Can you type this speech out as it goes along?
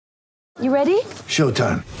You ready?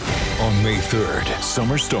 Showtime. On May 3rd,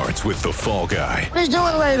 summer starts with The Fall Guy. Let's do it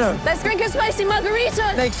later. Let's drink a spicy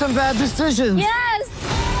margarita. Make some bad decisions. Yes!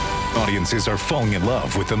 Audiences are falling in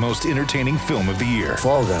love with the most entertaining film of the year.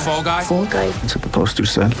 Fall Guy. Fall Guy? Fall Guy. That's what the poster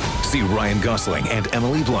said. See Ryan Gosling and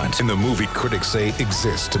Emily Blunt in the movie critics say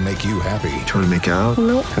exists to make you happy. Trying to make it out?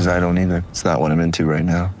 Nope. Because I don't either. It's not what I'm into right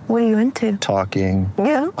now. What are you into? Talking.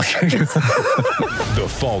 Yeah. The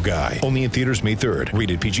Fall Guy. Only in theaters May 3rd.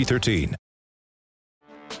 Rated PG-13.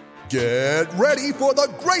 Get ready for the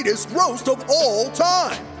greatest roast of all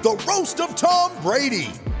time. The Roast of Tom Brady.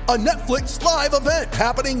 A Netflix live event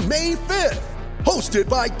happening May 5th. Hosted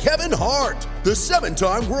by Kevin Hart. The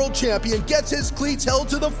 7-time world champion gets his cleats held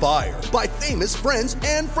to the fire by famous friends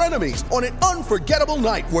and frenemies on an unforgettable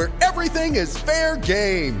night where everything is fair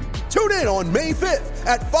game. Tune in on May 5th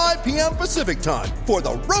at 5 p.m. Pacific time for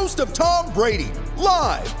the Roast of Tom Brady.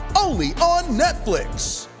 Live only on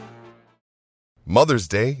Netflix. Mother's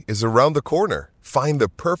Day is around the corner. Find the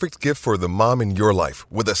perfect gift for the mom in your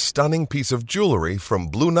life with a stunning piece of jewelry from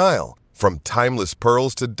Blue Nile. From timeless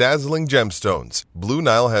pearls to dazzling gemstones, Blue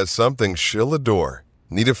Nile has something she'll adore.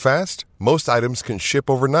 Need it fast? Most items can ship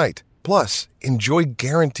overnight. Plus, enjoy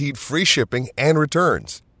guaranteed free shipping and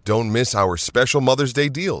returns. Don't miss our special Mother's Day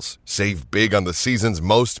deals. Save big on the season's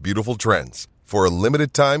most beautiful trends. For a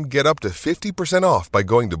limited time, get up to 50% off by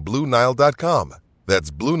going to BlueNile.com.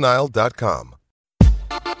 That's BlueNile.com.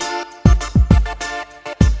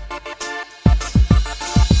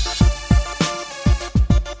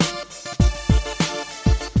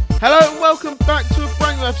 Hello and welcome back to a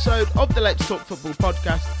brand new episode of the Let's Talk Football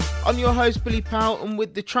podcast. I'm your host Billy Powell, and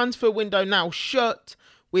with the transfer window now shut,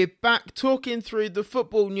 we're back talking through the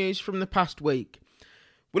football news from the past week.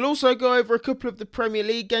 We'll also go over a couple of the Premier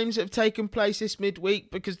League games that have taken place this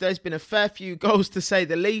midweek because there's been a fair few goals to say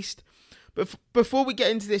the least. But before we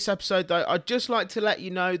get into this episode though, I'd just like to let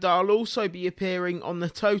you know that I'll also be appearing on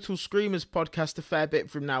the Total Screamers podcast a fair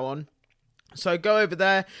bit from now on. So go over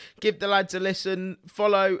there, give the lads a listen,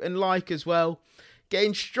 follow and like as well.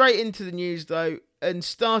 Getting straight into the news though, and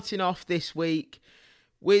starting off this week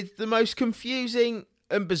with the most confusing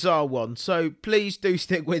and bizarre one. So please do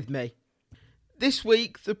stick with me. This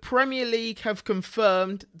week, the Premier League have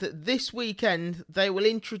confirmed that this weekend they will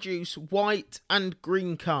introduce white and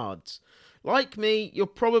green cards. Like me, you're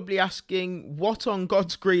probably asking, what on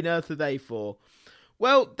God's green earth are they for?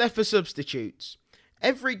 Well, they're for substitutes.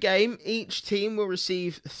 Every game, each team will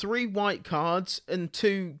receive 3 white cards and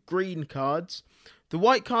 2 green cards. The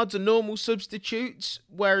white cards are normal substitutes,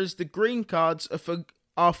 whereas the green cards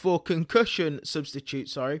are for concussion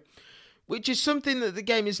substitutes, which is something that the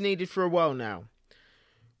game has needed for a while now.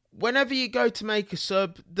 Whenever you go to make a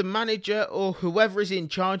sub, the manager or whoever is in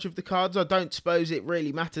charge of the cards, I don't suppose it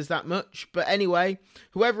really matters that much, but anyway,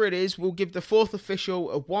 whoever it is will give the 4th official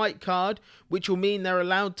a white card, which will mean they're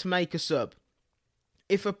allowed to make a sub.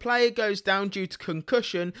 If a player goes down due to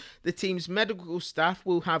concussion, the team's medical staff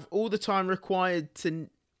will have all the time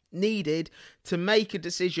needed to make a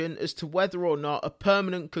decision as to whether or not a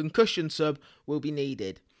permanent concussion sub will be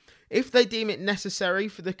needed. If they deem it necessary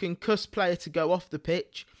for the concussed player to go off the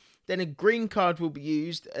pitch, then a green card will be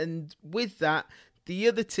used, and with that, the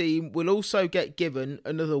other team will also get given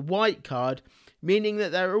another white card, meaning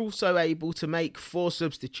that they're also able to make 4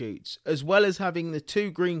 substitutes, as well as having the 2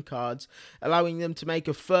 green cards, allowing them to make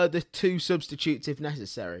a further 2 substitutes if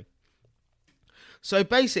necessary. So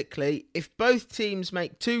basically, if both teams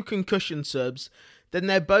make 2 concussion subs, then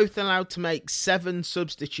they're both allowed to make 7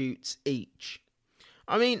 substitutes each.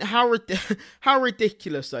 I mean, how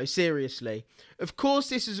ridiculous though, seriously. Of course,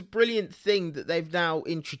 this is a brilliant thing that they've now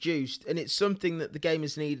introduced, and it's something that the game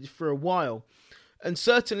has needed for a while. And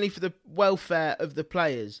certainly for the welfare of the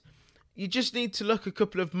players. You just need to look a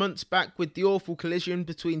couple of months back with the awful collision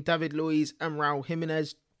between David Luiz and Raul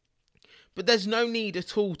Jimenez. But there's no need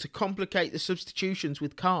at all to complicate the substitutions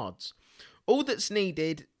with cards. All that's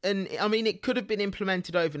needed, and I mean it could have been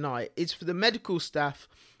implemented overnight, is for the medical staff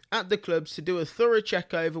at the clubs to do a thorough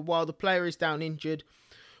check over while the player is down injured.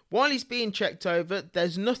 While he's being checked over,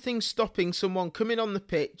 there's nothing stopping someone coming on the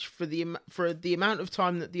pitch for the amount of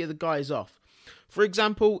time that the other guy is off. For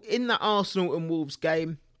example, in that Arsenal and Wolves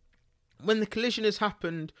game, when the collision has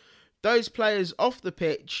happened, those players off the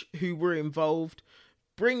pitch who were involved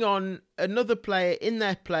bring on another player in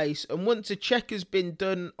their place, and once a check has been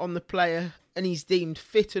done on the player and he's deemed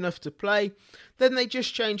fit enough to play, then they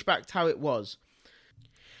just change back to how it was.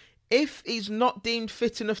 If he's not deemed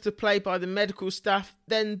fit enough to play by the medical staff,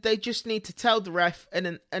 then they just need to tell the ref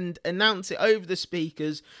and announce it over the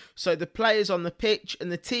speakers so the players on the pitch and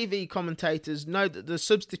the TV commentators know that the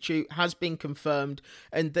substitute has been confirmed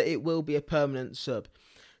and that it will be a permanent sub.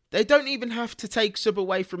 They don't even have to take sub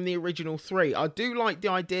away from the original 3. I do like the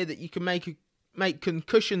idea that you can make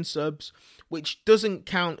concussion subs, which doesn't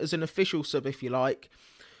count as an official sub if you like.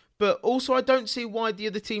 But also I don't see why the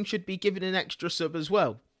other team should be given an extra sub as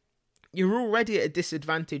well. You're already at a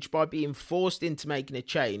disadvantage by being forced into making a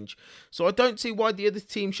change, so I don't see why the other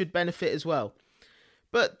team should benefit as well.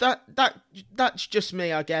 But that's just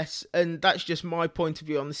me, I guess, and that's just my point of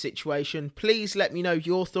view on the situation. Please let me know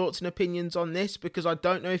your thoughts and opinions on this, because I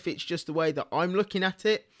don't know if it's just the way that I'm looking at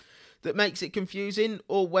it that makes it confusing,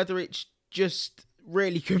 or whether it's just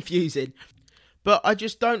really confusing. But I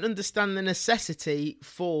just don't understand the necessity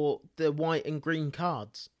for the white and green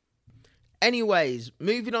cards. Anyways,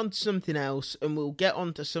 moving on to something else, and we'll get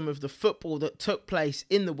on to some of the football that took place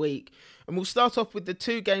in the week. And we'll start off with the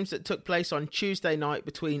 2 games that took place on Tuesday night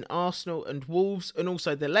between Arsenal and Wolves, and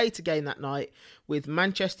also the later game that night with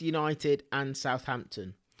Manchester United and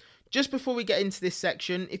Southampton. Just before we get into this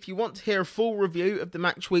section, if you want to hear a full review of the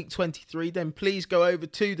match week 23, then please go over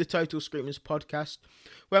to the Total Screamers podcast,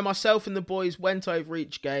 where myself and the boys went over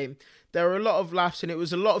each game. There were a lot of laughs and it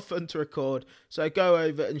was a lot of fun to record, so go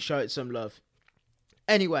over and show it some love.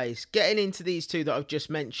 Anyways, getting into these 2 that I've just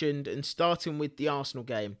mentioned, and starting with the Arsenal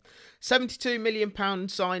game. £72 million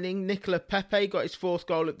signing, Nicola Pepe got his 4th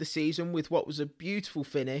goal of the season with what was a beautiful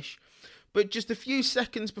finish. But just a few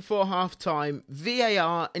seconds before half-time,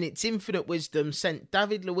 VAR in its infinite wisdom sent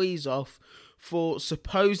David Luiz off for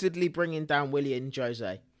supposedly bringing down Willian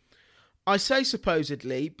Jose. I say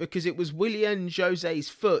supposedly because it was Willian Jose's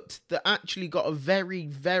foot that actually got a very,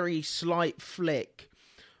 very slight flick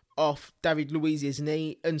off David Luiz's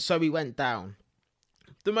knee, and so he went down.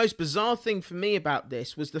 The most bizarre thing for me about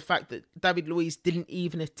this was the fact that David Luiz didn't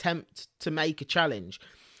even attempt to make a challenge.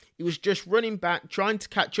 He was just running back, trying to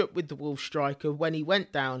catch up with the Wolves striker when he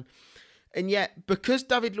went down. And yet, because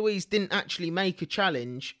David Luiz didn't actually make a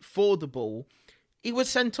challenge for the ball, he was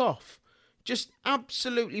sent off. Just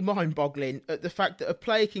absolutely mind-boggling at the fact that a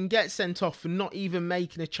player can get sent off for not even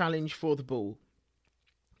making a challenge for the ball.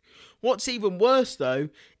 What's even worse, though,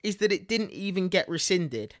 is that it didn't even get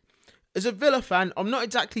rescinded. As a Villa fan, I'm not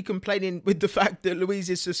exactly complaining with the fact that Luiz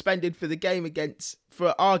is suspended for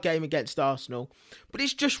our game against Arsenal, but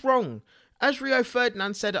it's just wrong. As Rio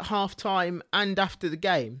Ferdinand said at half-time and after the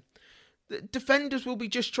game, the defenders will be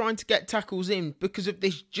just trying to get tackles in because of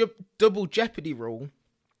this double jeopardy rule,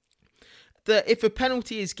 that if a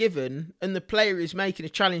penalty is given and the player is making a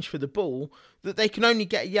challenge for the ball, that they can only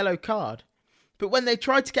get a yellow card. But when they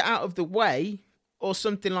try to get out of the way, or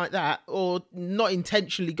something like that, or not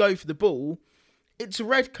intentionally go for the ball, it's a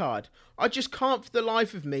red card. I just can't for the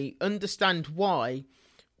life of me understand why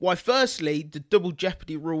firstly the double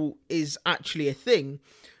jeopardy rule is actually a thing,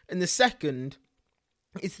 and the second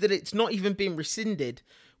is that it's not even been rescinded,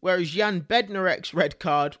 whereas Jan Bednarek's red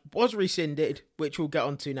card was rescinded, which we'll get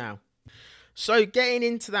onto now. So getting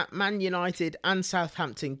into that Man United and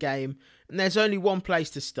Southampton game, and there's only one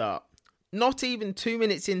place to start. Not even 2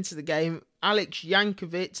 minutes into the game, Alex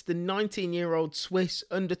Jankovic, the 19-year-old Swiss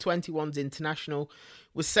under-21s international,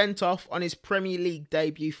 was sent off on his Premier League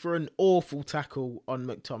debut for an awful tackle on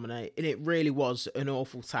McTominay, and it really was an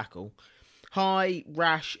awful tackle. High,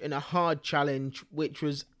 rash, and a hard challenge, which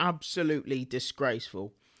was absolutely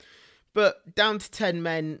disgraceful. But down to 10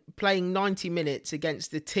 men, playing 90 minutes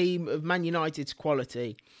against the team of Man United's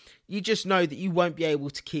quality, you just know that you won't be able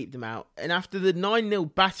to keep them out. And after the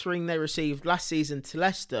 9-0 battering they received last season to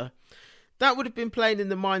Leicester, that would have been playing in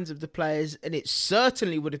the minds of the players, and it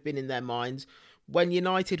certainly would have been in their minds when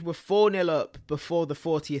United were 4-0 up before the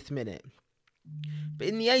 40th minute. But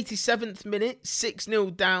in the 87th minute,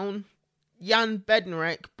 6-0 down, Jan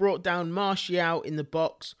Bednarek brought down Martial in the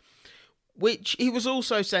box, which he was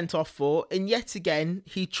also sent off for, and yet again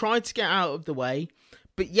he tried to get out of the way,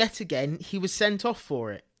 but yet again he was sent off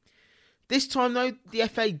for it. This time though, the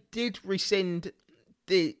FA did rescind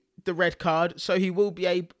the red card, so he will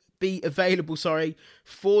be available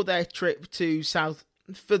for their trip to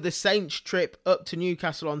for the Saints trip up to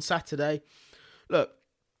Newcastle on Saturday. Look,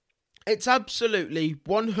 it's absolutely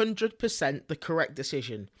 100% the correct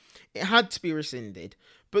decision. It had to be rescinded.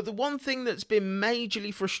 But the one thing that's been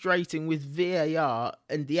majorly frustrating with VAR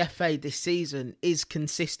and the FA this season is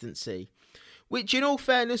consistency. Which, in all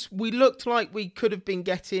fairness, we looked like we could have been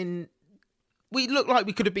getting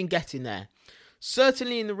there.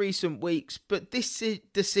 Certainly in the recent weeks, but this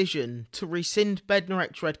decision to rescind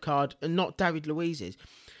Bednarek's red card and not David Luiz's,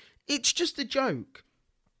 It's just a joke.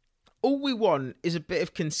 All we want is a bit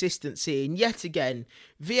of consistency, and yet again,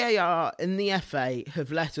 VAR and the FA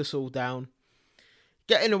have let us all down.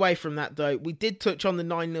 Getting away from that though, we did touch on the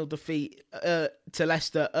 9-0 defeat to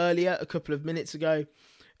Leicester earlier, a couple of minutes ago.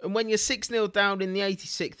 And when you're 6-0 down in the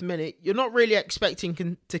 86th minute, you're not really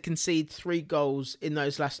expecting to concede 3 goals in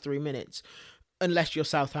those last 3 minutes, unless you're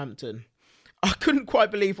Southampton. I couldn't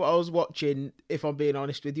quite believe what I was watching, if I'm being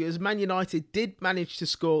honest with you, as Man United did manage to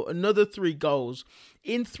score another 3 goals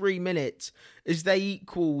in 3 minutes as they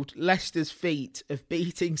equalled Leicester's feat of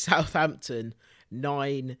beating Southampton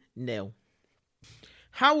 9-0.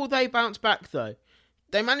 How will they bounce back though?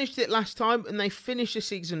 They managed it last time and they finished the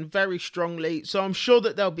season very strongly, so I'm sure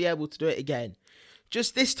that they'll be able to do it again.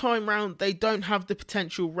 Just this time round, they don't have the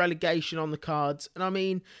potential relegation on the cards. And I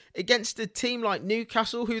mean, against a team like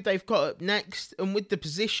Newcastle, who they've got up next, and with the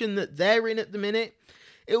position that they're in at the minute,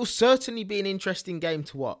 it will certainly be an interesting game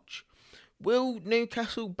to watch. Will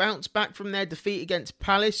Newcastle bounce back from their defeat against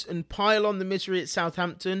Palace and pile on the misery at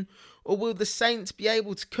Southampton? Or will the Saints be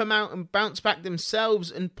able to come out and bounce back themselves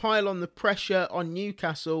and pile on the pressure on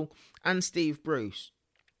Newcastle and Steve Bruce?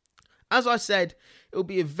 As I said, it will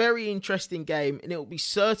be a very interesting game, and it will be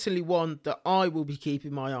certainly one that I will be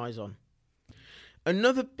keeping my eyes on.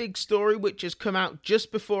 Another big story which has come out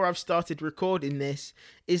just before I've started recording this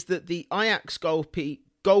is that the Ajax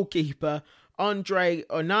goalkeeper Andre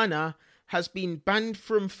Onana has been banned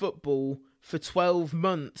from football for 12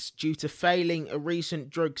 months due to failing a recent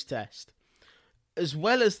drugs test. As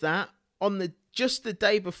well as that, on just the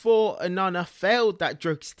day before Onana failed that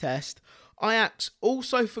drugs test, Ajax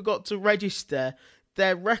also forgot to register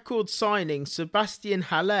their record signing Sebastian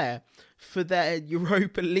Haller for their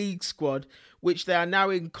Europa League squad, which they are now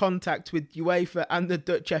in contact with UEFA and the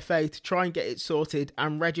Dutch FA to try and get it sorted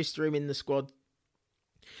and register him in the squad.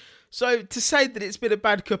 So to say that it's been a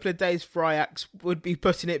bad couple of days for Ajax would be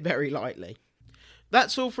putting it very lightly.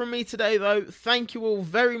 That's all from me today though. Thank you all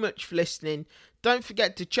very much for listening. Don't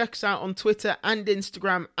forget to check us out on Twitter and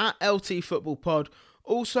Instagram at LT Football Pod.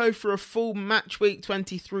 Also, for a full Match Week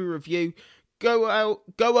 23 review, go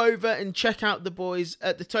over and check out the boys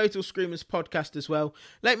at the Total Screamers podcast as well.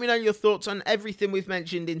 Let me know your thoughts on everything we've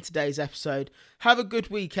mentioned in today's episode. Have a good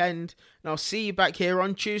weekend, and I'll see you back here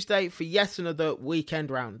on Tuesday for yet another weekend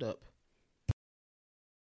roundup.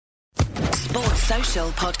 Sports Social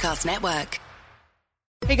Podcast Network.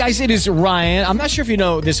 Hey guys, it is Ryan. I'm not sure if you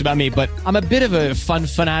know this about me, but I'm a bit of a fun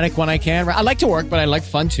fanatic when I can. I like to work, but I like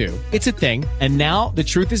fun too. It's a thing. And now the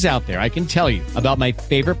truth is out there. I can tell you about my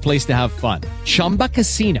favorite place to have fun. Chumba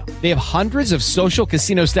Casino. They have hundreds of social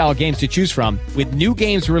casino style games to choose from with new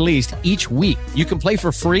games released each week. You can play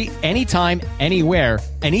for free anytime, anywhere.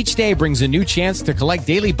 And each day brings a new chance to collect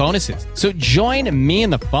daily bonuses. So join me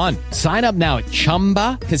in the fun. Sign up now at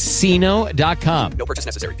ChumbaCasino.com. No purchase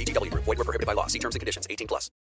necessary. VGW Group. Void where prohibited by law. See terms and conditions. 18+.